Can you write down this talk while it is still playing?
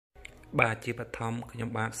បាទជាបឋមខ្ញុំ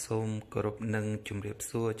បាទសូមគោរពនឹងជម្រាប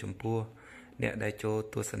សួរចំពោះអ្នកដែលចូល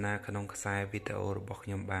ទស្សនាក្នុងខ្សែវីដេអូរបស់ខ្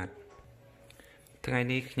ញុំបាទថ្ងៃ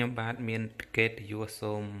នេះខ្ញុំបាទមានកិត្តិយស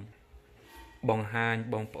សូមបង្ហាញ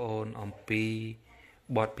បងប្អូនអំពី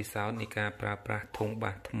បទពិសោធន៍នៃការប្រើប្រាស់ធុង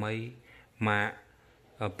បាសថ្មីម៉ាក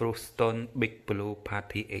Brookestone Big Blue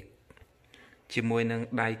Party X ជាមួយនឹង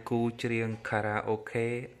ដៃគូច្រៀង Karaoke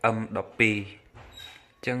M12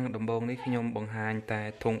 ចឹងដំបូងនេះខ្ញុំបង្ហាញតែ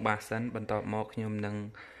ធុងបាសសិនបន្ទាប់មកខ្ញុំនឹង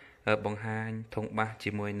បង្ហាញធុងបាស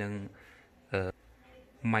ជាមួយនឹង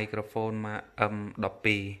microphone ម៉ាក M12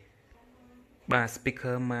 បាទ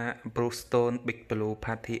speaker ម៉ាក Brookestone Big Blue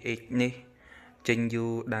Party X នេះចេញយូ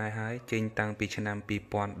រដែរហើយចេញតាំងពីឆ្នាំ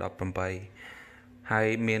2018ហើយ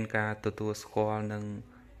មានការទទួលស្គាល់និង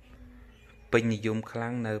ពេញនិយមខ្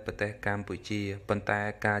លាំងនៅប្រទេសកម្ពុជាប៉ុន្តែ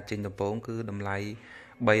ការចេញដំបូងគឺតម្លៃ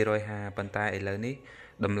350ប៉ុន្តែឥឡូវនេះ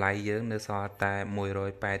តម្លៃយើងនៅសល់តែ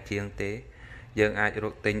180ជាងទេយើងអាចរ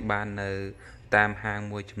កទិញបាននៅតាមហាង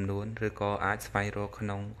មួយចំនួនឬក៏អាចស្វែងរកក្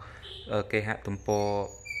នុងគេហទំព័រ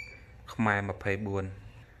ខ្មែរ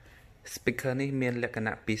24 speaker នេះមានលក្ខ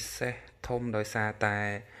ណៈពិសេសធំដោយសារតែ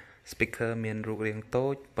speaker មានរូបរាងតូ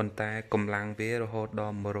ចប៉ុន្តែកម្លាំងវារហូតដ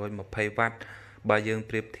ល់120 វ៉ាត់បើយើង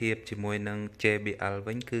ប្រៀបធៀបជាមួយនឹង JBL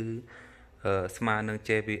វិញគឺស្មើនឹង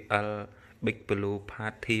JBL Big Blue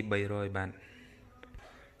Party 300 បាទ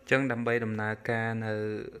ចឹងដើម្បីដំណើរការនៅ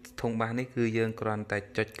ធុងបាសនេះគឺយើងគ្រាន់តែ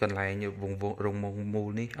ចុចកន្លែងវងរងមូល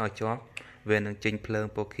នេះឲ្យជាប់វានឹងចេញភ្លើង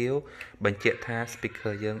ពណ៌ខៀវបញ្ជាក់ថា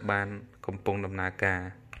speaker យើងបានកំពុងដំណើរការ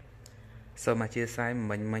សូមអធិស្ឋាន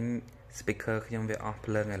មិញ speaker ខ្ញុំវាអស់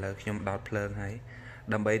ភ្លើងឥឡូវខ្ញុំដោតភ្លើងហើយ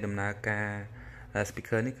ដើម្បីដំណើរការ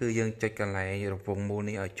speaker នេះគឺយើងចុចកន្លែងរង្វង់មូល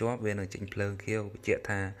នេះឲ្យជាប់វានឹងចេញភ្លើងខៀវបញ្ជាក់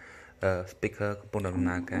ថា speaker កំពុងដំ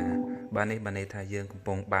ណើរការបាទនេះបានន័យថាយើងកំ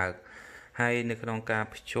ពុងបើកហើយនៅក្នុងការ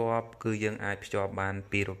ភ្ជាប់គឺយើងអាចភ្ជាប់បាន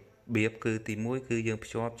ពីរបៀបគឺទី1គឺយើងភ្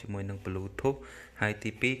ជាប់ជាមួយនឹង Bluetooth ហើយទី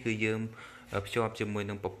2គឺយើងភ្ជាប់ជាមួយ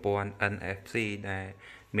នឹងប្រព័ន្ធ NFC ដែល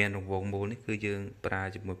មានរង្វង់មូលនេះគឺយើងប្រើ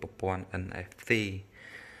ជាមួយប្រព័ន្ធ NFC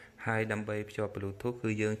ហើយដើម្បីភ្ជាប់ Bluetooth គឺ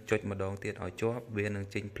យើងចុចម្ដងទៀតឲ្យជាប់វានឹង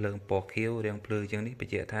ចេញភ្លើងពណ៌ខៀវរាងភ្លឺជាងនេះប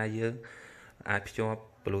ញ្ជាក់ថាយើងអាចភ្ជាប់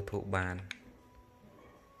Bluetooth បាន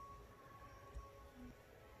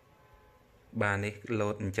បាទនេះលោ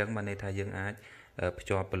តអញ្ចឹងបានន័យថាយើងអាចភ្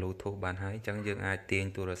ជាប់ Bluetooth បានហើយអញ្ចឹងយើងអាចទាញ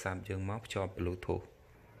ទូរស័ព្ទយើងមកភ្ជាប់ Bluetooth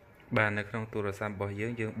បាទនៅក្នុងទូរស័ព្ទរបស់យើ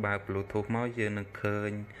ងបើក Bluetooth មកយើងនឹងឃើ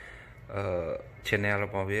ញchannel រ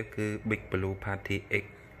បស់វាគឺ Big Blue Party X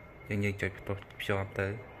យើងចុចភ្ជាប់ទៅ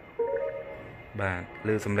បាទ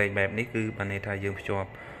លើសំឡេងបែបនេះគឺបានន័យថាយើងភ្ជាប់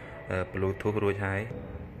Bluetooth រួចហើយ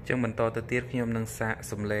អញ្ចឹងបន្តទៅទៀតខ្ញុំនឹងសាក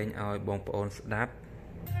សំឡេងឲ្យបងប្អូនស្ដាប់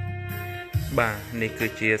បាទនេះគឺ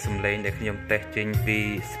ជាសំឡេងដែលខ្ញុំតេស្តចេញពី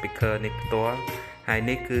speaker នេះផ្ទាល់ហើយ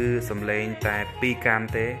នេះគឺសំឡេងតែ2កាំ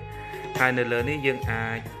ទេហើយនៅលើនេះយើងអា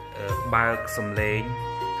ចបើកសំឡេង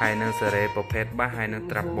ហើយនឹងសេរីប្រភេទបាសហើយនឹង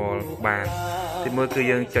treble បានទីមួយគឺ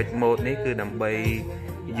យើងចុច mode នេះគឺដើម្បី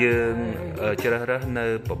យើងជ្រើសរើសនៅ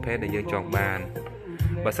ប្រភេទដែលយើងចង់បាន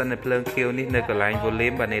បើសិនតែភ្លើងខៀវនេះនៅកន្លែង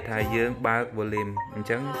volume បានន័យថាយើងបើក volume អញ្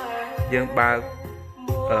ចឹងយើងបើក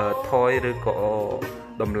ថយឬក៏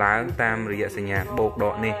ដំឡើងតាមរយៈសញ្ញាបូកដ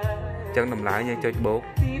កនេះអញ្ចឹងដំឡើងយើងចុចបូក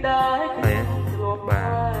ហើយបា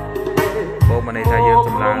ទបូកបានន័យថាយើង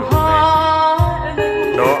ដំឡើង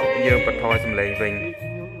ដកយើងបន្ថយសំឡេងវិញ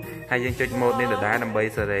ហើយយើងចុច mode នេះដដែលដើម្បី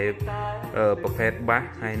សេរីប្រភេទបាស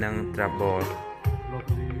ហើយនឹង treble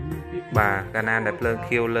បាទកាលណាដែលភ្លើង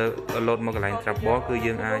ខៀវលើលោតមកកន្លែង treble គឺ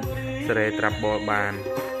យើងអាចសេរី treble បាន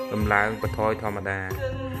ដំឡើងបន្ថយធម្មតា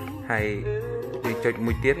ហើយយើងចុច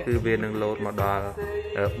មួយទៀតគឺវានឹងលោតមកដល់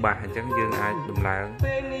បាសអញ្ចឹងយើងអាចដំឡើង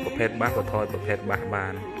ប្រភេទបាសបន្ថយប្រភេទបាសបា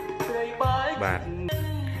នបាទ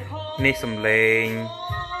នេះសំឡេង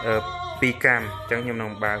2កាំអញ្ចឹងខ្ញុំនឹ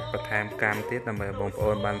ងបើកបន្ថែមកាំទៀតដើម្បីឲ្យបងប្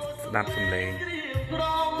អូនបានស្ដាប់សំឡេង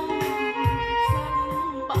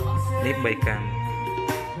នេះ3កាំ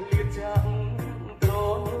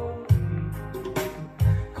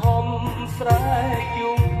ខំស្រែក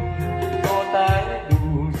យំក៏តែដួ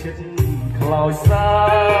ងចិត្តខ្លោចសា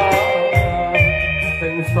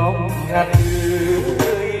ទាំងសំងាត់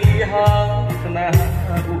អើយហាស្នេហ៍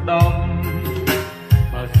ឧត្តម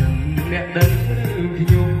បើសិនអ្នកដឹងខ្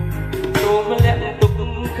ញុំទូមលាក់ទុក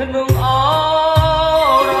ក្នុងអ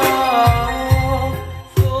រ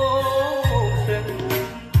សូមសិន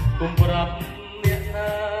គុំប្រាប់អ្នកណា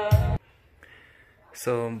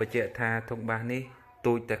សូមបញ្ជាក់ថាធុងបាសនេះ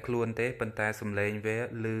ទូចតែខ្លួនទេប៉ុន្តែសំឡេងវា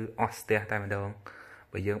ឮអស់ស្ទះតែម្ដង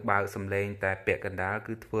បើយើងបើកសំឡេងតែពាក់កណ្ដាល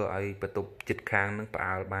គឺធ្វើឲ្យបន្ទប់ចិត្តខាងនឹងផ្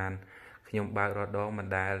អើលបានខ្ញុំបើករដងមិន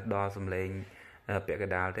ដែលដល់សំឡេងពាក់ក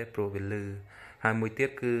ណ្ដាលទេព្រោះវាឮហើយមួយទៀត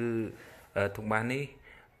គឺធុងបាសនេះ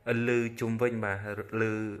lư chung vinh mà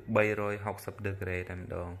lư bay rồi học sập được rề làm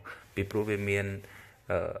đòn bị pro về miền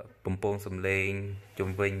bùm bông sầm lên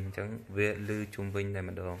chung vinh chẳng về lư chung vinh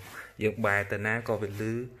làm đòn dựng bài từ ná có về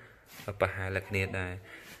lư bà hà là cái này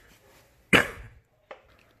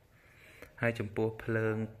hai chấm po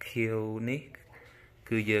phơn khiêu ní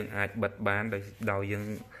cứ dương ai bật bán để đầu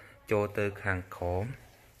dương cho từ hàng khóm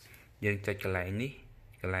dương cho cái lại ní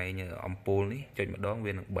cái lại nhờ ông pol ní cho một đón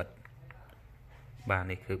viên bật bà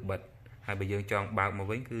này cứ bật hai bây giờ chọn bạc màu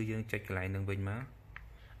vĩnh cứ dương cho cái lại nâng vinh má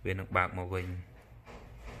viên bạc màu vinh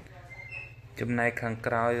chấm này khang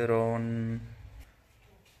cào ron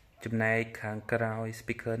chấm này khang cào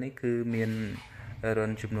speaker ní cứ miền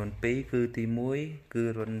ron chấm nón pí cứ tí muối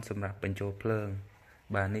cứ ron sầm rạp bánh trâu phơn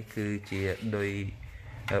bà này cứ chỉ đôi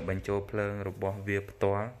bánh trâu phơn rồi bỏ việc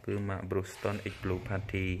toa cứ mà Brookestone X Blue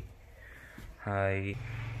Party hai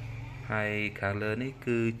khá lớn ấy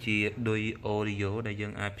cứ chỉ đôi audio để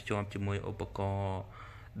dân ai cho môi upaco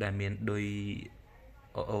đại miền đôi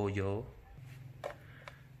audio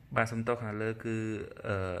ba xong tóc khá lớn cứ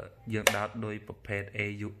dân đào đôi prophet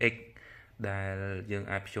AUX đại dân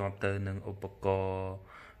ai cho tới nâng upaco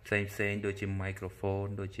xem đôi chỉ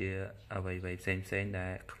microphone đôi chỉ vậy xem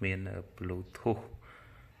đại miền Bluetooth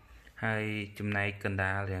hai chùm này cần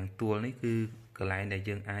đá liền tua này cứ cái lại để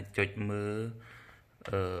dân ai chụp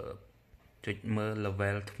mơ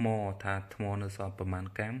level thmo tha thmo nó soประมาณ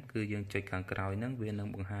cam គឺយើងចុចខាងក្រោយហ្នឹងវានឹង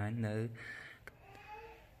បង្ហាញនៅ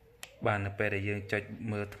បាននៅពេលដែលយើងចុច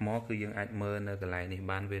មើលថ្មគឺយើងអាចមើលនៅកន្លែងនេះ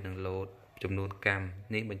បានវានឹងលោតចំនួនកម្ម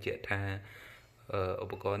នេះបញ្ជាក់ថាឧ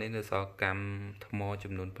បករណ៍នេះនៅសល់កម្មថ្ម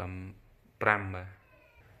ចំនួន5បាទ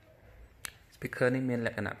speaker នេះមានល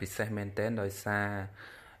ក្ខណៈពិសេសមែនទែនដោយសារ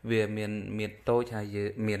វាមានតូចហើយ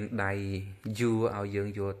មានដៃយូរឲ្យយើង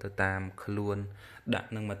យកទៅតាមខ្លួនដាក់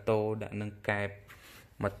នឹងម៉ូតូដាក់នឹងកែប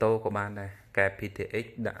ម៉ូតូក៏បានដែរកែប PTX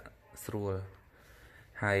ដាក់ស្រួល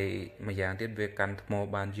ហើយម្យ៉ាងទៀតវាកាន់ថ្ម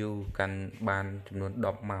បានយូរកាន់បានចំនួន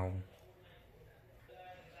10ម៉ោង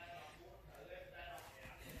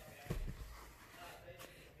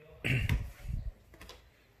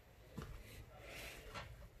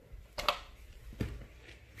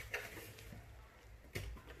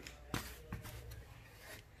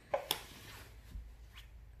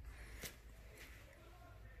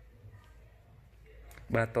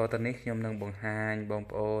បាទតទៅនេះខ្ញុំនឹងបង្ហាញបង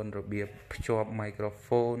ប្អូនរបៀបភ្ជាប់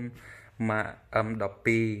microphone ម៉ាក M12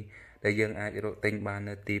 ដែលយើងអាចរកទិញបាន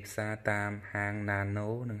នៅទីផ្សារតាមហាង Nano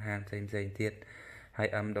និងហាងផ្សេងៗទៀតហើយ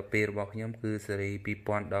M12 របស់ខ្ញុំគឺស៊េរី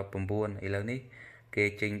2019ឥឡូវនេះគេ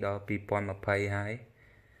ចេញដល់2020ហើយ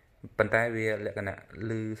ប៉ុន្តែវាលក្ខណៈ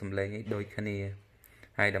ឮសំឡេងនេះដូចគ្នា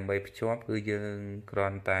ហើយដើម្បីភ្ជាប់គឺយើងគ្រា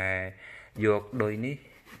ន់តែយកដូចនេះ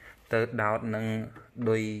ទៅដោតនឹង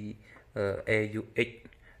ដូច AUX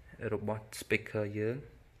របស់ speaker យើង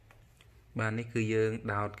បាទនេះគឺយើង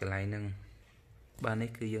ដោតកន្លែងហ្នឹងបាទនេះ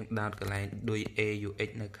គឺយើងដោតកន្លែងដូច AUX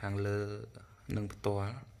នៅខាងលើនឹងផ្ទា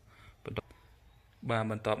ល់បាទ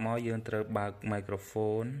បន្ទាប់មកយើងត្រូវបើក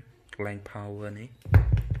microphone កន្លែង power នេះ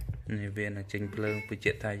វានឹងចេញភ្លើងបញ្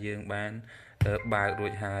ជាក់ថាយើងបានបើករួ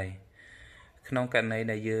ចហើយក្នុងករណី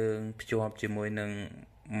ដែលយើងភ្ជាប់ជាមួយនឹង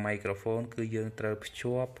microphone គឺយើងត្រូវភ្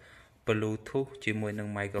ជាប់Bluetooth ជាមួយនឹង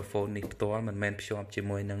microphone នេះផ្ទាល់មិនមែនភ្ជាប់ជា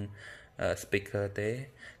មួយនឹង speaker ទេ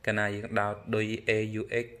កាលណាយើងដោតដោយ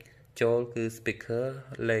AUX ចូលគឺ speaker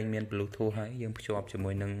លែងមាន Bluetooth ហើយយើងភ្ជាប់ជាមួ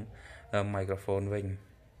យនឹង microphone វិញ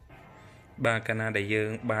បាទកាលណាដែលយើង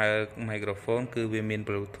បើក microphone គឺវាមាន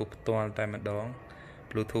Bluetooth ផ្ទាល់តែម្ដង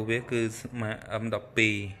Bluetooth វាគឺ M12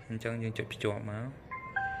 អញ្ចឹងយើងចុចភ្ជាប់មក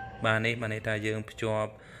បាទនេះបានន័យថាយើងភ្ជា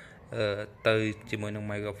ប់ទៅជាមួយនឹង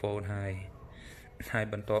microphone ហើយ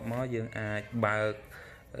បន្ទាប់មកយើងអាចបើក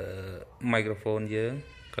microphone យើង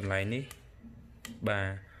កន្លែងនេះបាទ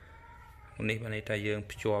នេះបានន័យថាយើង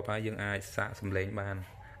ភ្ជាប់ហើយយើងអាចសាកសំឡេងបាន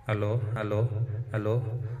អាឡូ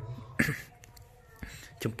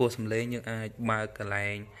ចំពោះសំឡេងយើងអាចបើកកន្លែ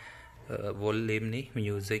ង volume នេះ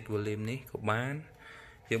music volume នេះក៏បាន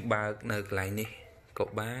យើងបើកនៅកន្លែងនេះក៏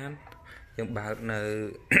បានយើងបើកនៅ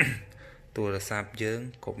ទូរស័ព្ទយើង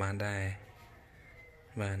ក៏បានដែរ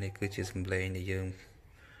បាទនេះគឺជាសំឡេងដែលយើង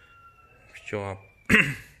ភ្ជាប់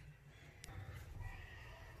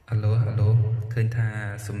អាឡូឃើញថា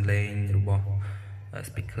សំឡេងរបស់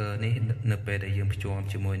speaker នេះនៅពេលដែលយើងភ្ជាប់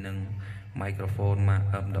ជាមួយនឹង microphone ម៉ាក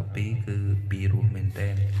M12 គឺពីរោះមែនតើ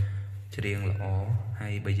ច្រៀងល្អហើ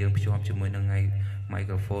យបើយើងភ្ជាប់ជាមួយនឹង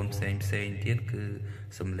microphone ផ្សេងទៀតគឺ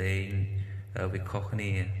សំឡេងវាខុសគ្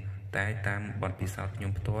នាតែតាមបទពិសោធន៍ខ្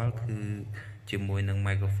ញុំផ្ទាល់គឺជាមួយនឹង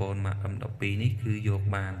microphone ម៉ាក M12 នេះគឺ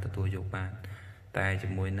ទទួលយកបានតែជា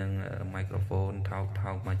មួយនឹង microphone ថោ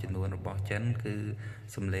កមួយចំនួនរបស់ចិនគឺ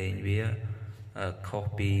សំឡេងវា ខុស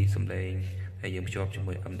ពីសំឡេងហើយយើងភ្ជាប់ជា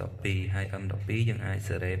មួយ M12 ហើយ M12 យើងអាច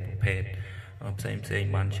សេរីប្រភេទផ្សេង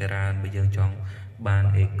បានច្រើនបើយើងចង់បាន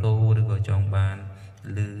echo ឬក៏ចង់បាន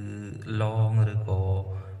ឬ long ឬក៏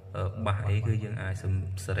បាសអីគឺយើងអាច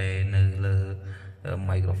សេរីនៅលើ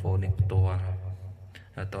microphone នេះផ្ទាល់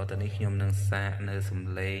តទៅនេះខ្ញុំនឹងសាកនៅសំ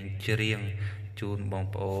ឡេងច្រៀងជូនបង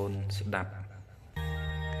ប្អូនស្ដាប់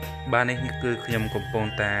បាទនេះគឺខ្ញុំកំពុង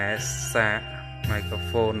តែសាក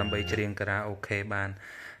microphone ដើម្បីច្រៀង karaoke បាន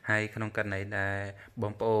ហើយក្នុងករណីដែលប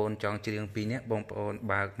ងប្អូនចង់ច្រៀងពីរនាក់បងប្អូន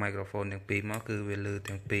បើក microphone ទាំងពីរមកគឺវាលឺ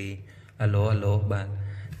ទាំងពីរ Halo បាទ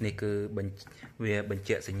នេះគឺវាបញ្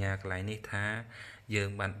ជាក់សញ្ញាកន្លែងនេះថាយើង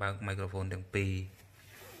បានបើក microphone ទាំងពីរ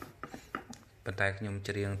ប៉ុន្តែខ្ញុំ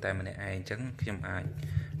ច្រៀងតែម្នាក់ឯងអញ្ចឹងខ្ញុំអាច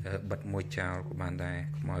បិទមួយចោលក៏បានដែរ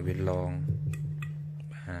កុំឲ្យវាឡង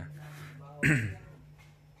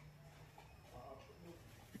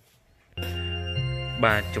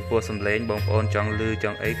បាទចំពោះសំឡេងបងប្អូនចង់ឮច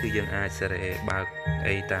ង់អីគឺយើងអាចសេរីបើក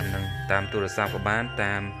អីតាមនឹងតាមទូរស័ព្ទក៏បាន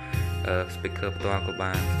តាម speaker ផ្ទាល់ក៏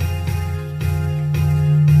បាន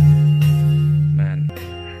បាទ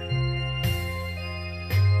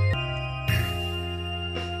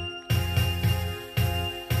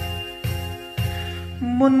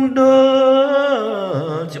មុនដ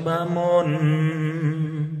ល់ច្បាស់មុន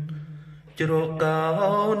ជ្រកកោ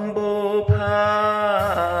នបូផា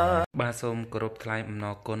បាទសូមគោរពថ្លែងអំណ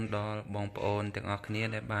រគុណដល់បងប្អូនទាំងអស់គ្នា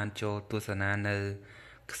ដែលបានចូលទស្សនានៅ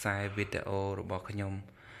ខ្សែវីដេអូរបស់ខ្ញុំ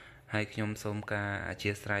ហើយខ្ញុំសូមការអធ្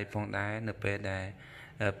យាស្រ័យផងដែរនៅពេលដែល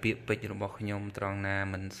ពាក្យពេចន៍របស់ខ្ញុំត្រង់ណា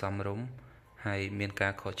មិនសមរម្យហើយមានកា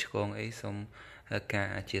រខុសឆ្គងអីសូមការ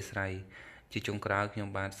អធ្យាស្រ័យជាចុងក្រោយខ្ញុំ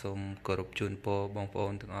បាទសូមគោរពជូនពរបងប្អូ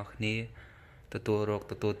នទាំងអស់គ្នាទទួលរក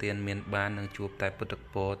ទទួលទានមានបាននឹងជួបតែពុទ្ធ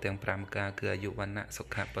ពរទាំង5ប្រការគឺអាយុវណ្ណៈសុ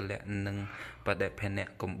ខៈពលៈនិងបដិភេណៈ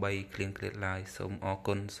កំបីគ្លៀងគ្លាតឡើយសូមអរ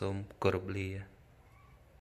គុណសូមគោរពលា